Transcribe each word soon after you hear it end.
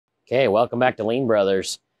Okay, welcome back to Lean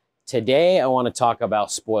Brothers. Today I want to talk about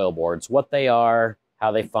spoil boards, what they are,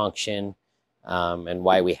 how they function, and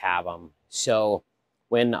why we have them. So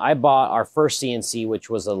when I bought our first CNC, which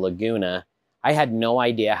was a Laguna, I had no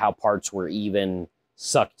idea how parts were even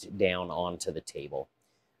sucked down onto the table.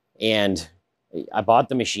 And I bought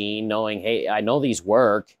the machine knowing, hey, I know these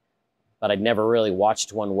work, but I'd never really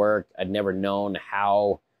watched one work. I'd never known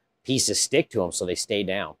how pieces stick to them so they stay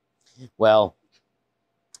down. Well,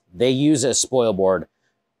 they use a spoil board.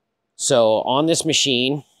 So on this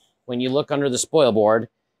machine, when you look under the spoil board,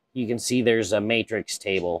 you can see there's a matrix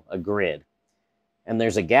table, a grid. And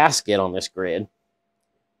there's a gasket on this grid.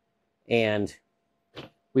 And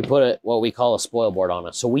we put what we call a spoil board on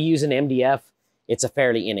it. So we use an MDF. It's a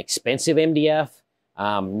fairly inexpensive MDF,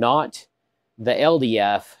 not the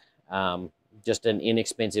LDF, just an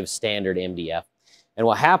inexpensive standard MDF. And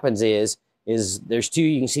what happens is there's two,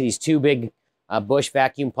 you can see these two big Bush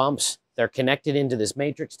vacuum pumps. They're connected into this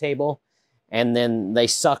matrix table, and then they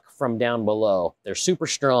suck from down below. They're super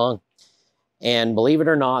strong, and believe it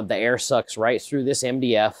or not, the air sucks right through this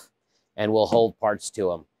MDF and will hold parts to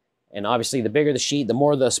them. And obviously, the bigger the sheet, the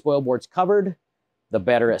more the spoil board's covered, the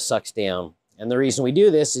better it sucks down. And the reason we do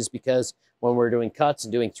this is because when we're doing cuts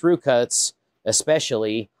and doing through cuts,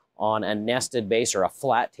 especially on a nested base or a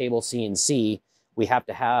flat table CNC, we have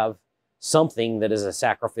to have something that is a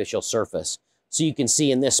sacrificial surface. So you can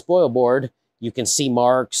see in this spoil board, you can see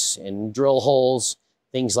marks and drill holes,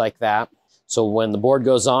 things like that. So when the board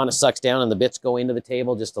goes on, it sucks down and the bits go into the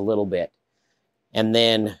table just a little bit. And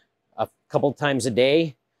then a couple times a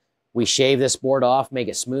day, we shave this board off, make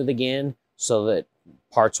it smooth again so that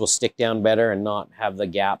parts will stick down better and not have the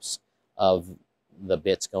gaps of the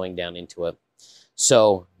bits going down into it.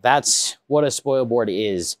 So that's what a spoil board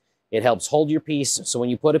is. It helps hold your piece. So when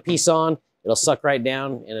you put a piece on, it'll suck right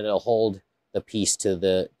down and it'll hold the piece to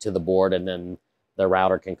the board, and then the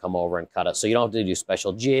router can come over and cut it. So you don't have to do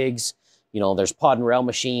special jigs. You know, there's pod and rail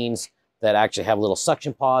machines that actually have little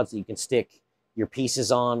suction pods that you can stick your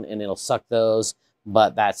pieces on and it'll suck those,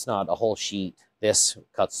 but that's not a whole sheet. This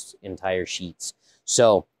cuts entire sheets.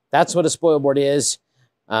 So that's what a spoil board is.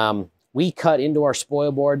 We cut into our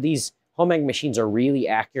spoil board. These home ec machines are really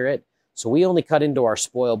accurate. So we only cut into our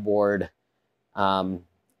spoil board.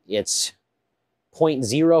 It's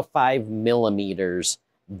 0.05 millimeters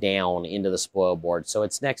down into the spoil board. So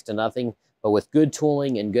it's next to nothing, but with good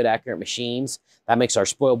tooling and good accurate machines, that makes our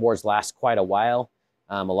spoil boards last quite a while.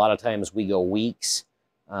 A lot of times we go weeks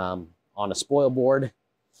on a spoil board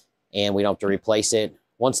and we don't have to replace it.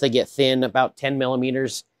 Once they get thin, about 10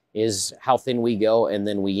 millimeters is how thin we go, and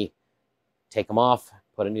then we take them off,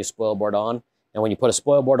 put a new spoil board on. And when you put a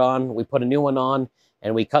spoil board on, we put a new one on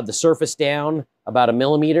and we cut the surface down about 1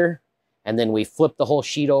 millimeter. And then we flip the whole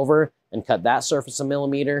sheet over and cut that surface 1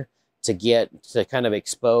 millimeter to kind of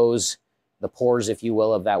expose the pores, if you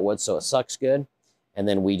will, of that wood so it sucks good. And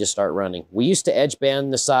then we just start running. We used to edge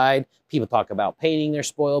band the side. People talk about painting their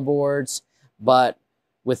spoil boards. But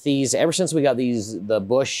with these, ever since we got the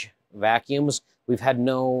Bush vacuums, we've had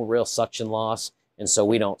no real suction loss. And so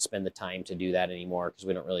we don't spend the time to do that anymore because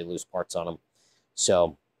we don't really lose parts on them.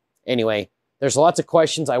 So anyway, there's lots of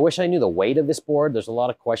questions. I wish I knew the weight of this board. There's a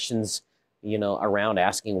lot of questions, you know, around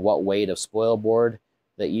asking what weight of spoil board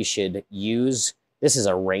that you should use. This is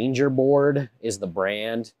a Ranger board is the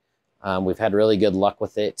brand. We've had really good luck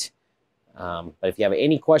with it. But if you have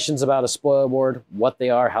any questions about a spoil board, what they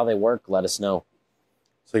are, how they work, let us know.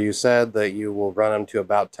 So you said that you will run them to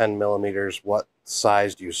about 10 millimeters. What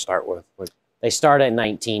size do you start with? They start at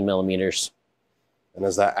 19 millimeters. And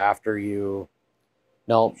is that after you...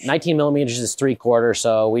 No, 19 millimeters is 3/4,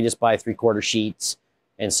 so we just buy 3/4 sheets.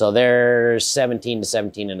 And so they're 17 to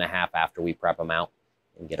 17 and a half after we prep them out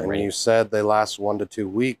and get them ready. And you said they last 1 to 2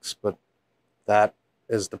 weeks, but that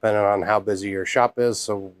is dependent on how busy your shop is.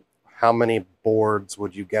 So how many boards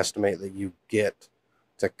would you guesstimate that you get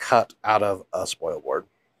to cut out of a spoil board?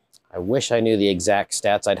 I wish I knew the exact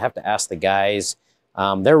stats. I'd have to ask the guys.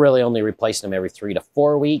 They're really only replacing them every 3 to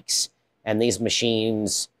 4 weeks. And these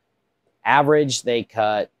machines, average, they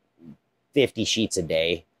cut 50 sheets a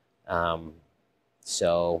day.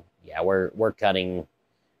 So yeah, we're cutting,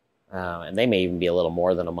 and they may even be a little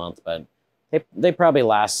more than a month, but they probably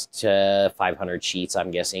last 500 sheets,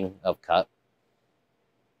 I'm guessing, of cut.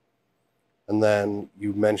 And then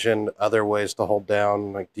you mentioned other ways to hold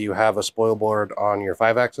down. Like, do you have a spoil board on your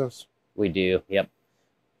 5-axis? We do, yep.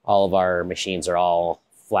 All of our machines are all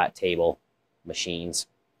flat table machines.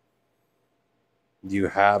 Do you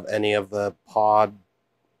have any of the pod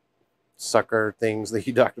sucker things that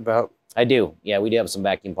you talked about? I do. Yeah, we do have some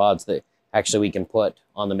vacuum pods that actually we can put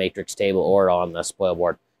on the matrix table or on the spoil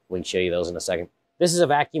board. We can show you those in a second. This is a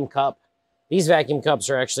vacuum cup. These vacuum cups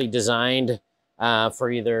are actually designed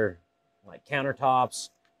for either like countertops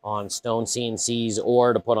on stone CNCs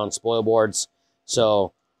or to put on spoil boards.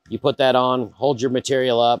 So you put that on, hold your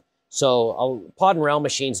material up. So pod and rail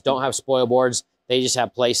machines don't have spoil boards. They just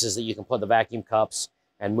have places that you can put the vacuum cups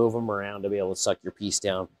and move them around to be able to suck your piece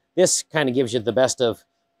down. This kind of gives you the best of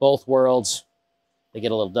both worlds. They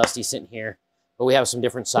get a little dusty sitting here, but we have some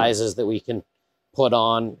different sizes that we can put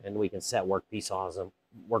on, and we can set work pieces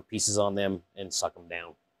on them and suck them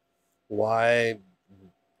down. Why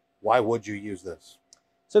would you use this?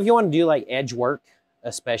 So if you want to do like edge work,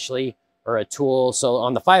 especially, or a tool, so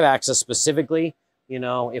on the 5-axis specifically, you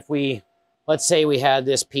know, if let's say we had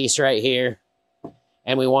this piece right here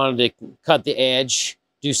and we wanted to cut the edge,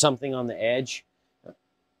 do something on the edge,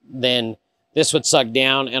 then this would suck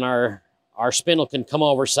down and our spindle can come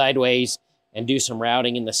over sideways and do some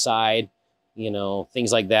routing in the side, you know,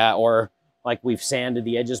 things like that. Or like we've sanded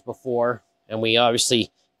the edges before, and we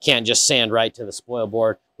obviously can't just sand right to the spoil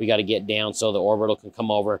board. We got to get down so the orbital can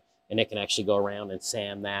come over and it can actually go around and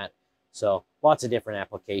sand that. So lots of different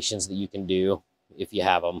applications that you can do if you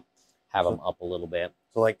have them up a little bit.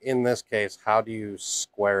 So like in this case, how do you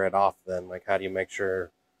square it off then? Like how do you make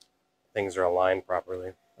sure things are aligned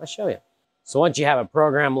properly? I'll show you. So once you have a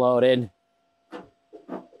program loaded,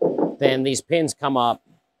 then these pins come up.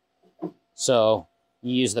 So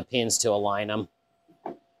you use the pins to align them.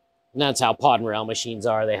 And that's how pod and rail machines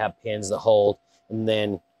are. They have pins that hold. And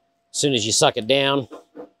then as soon as you suck it down,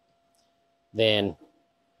 then,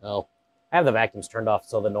 oh, I have the vacuums turned off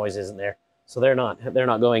so the noise isn't there. So they're not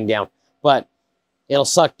going down. But it'll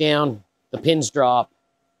suck down, the pins drop,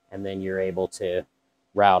 and then you're able to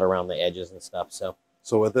route around the edges and stuff. So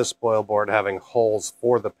with this spoil board having holes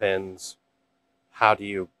for the pins, how do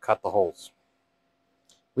you cut the holes?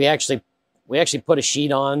 We actually put a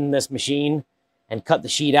sheet on this machine and cut the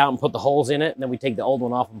sheet out and put the holes in it, and then we take the old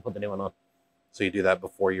one off and put the new one on. So you do that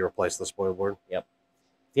before you replace the spoil board? Yep.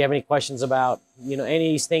 If you have any questions about, you know, any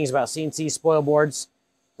of these things about CNC spoil boards,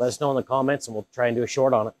 let us know in the comments and we'll try and do a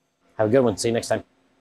short on it. Have a good one. See you next time.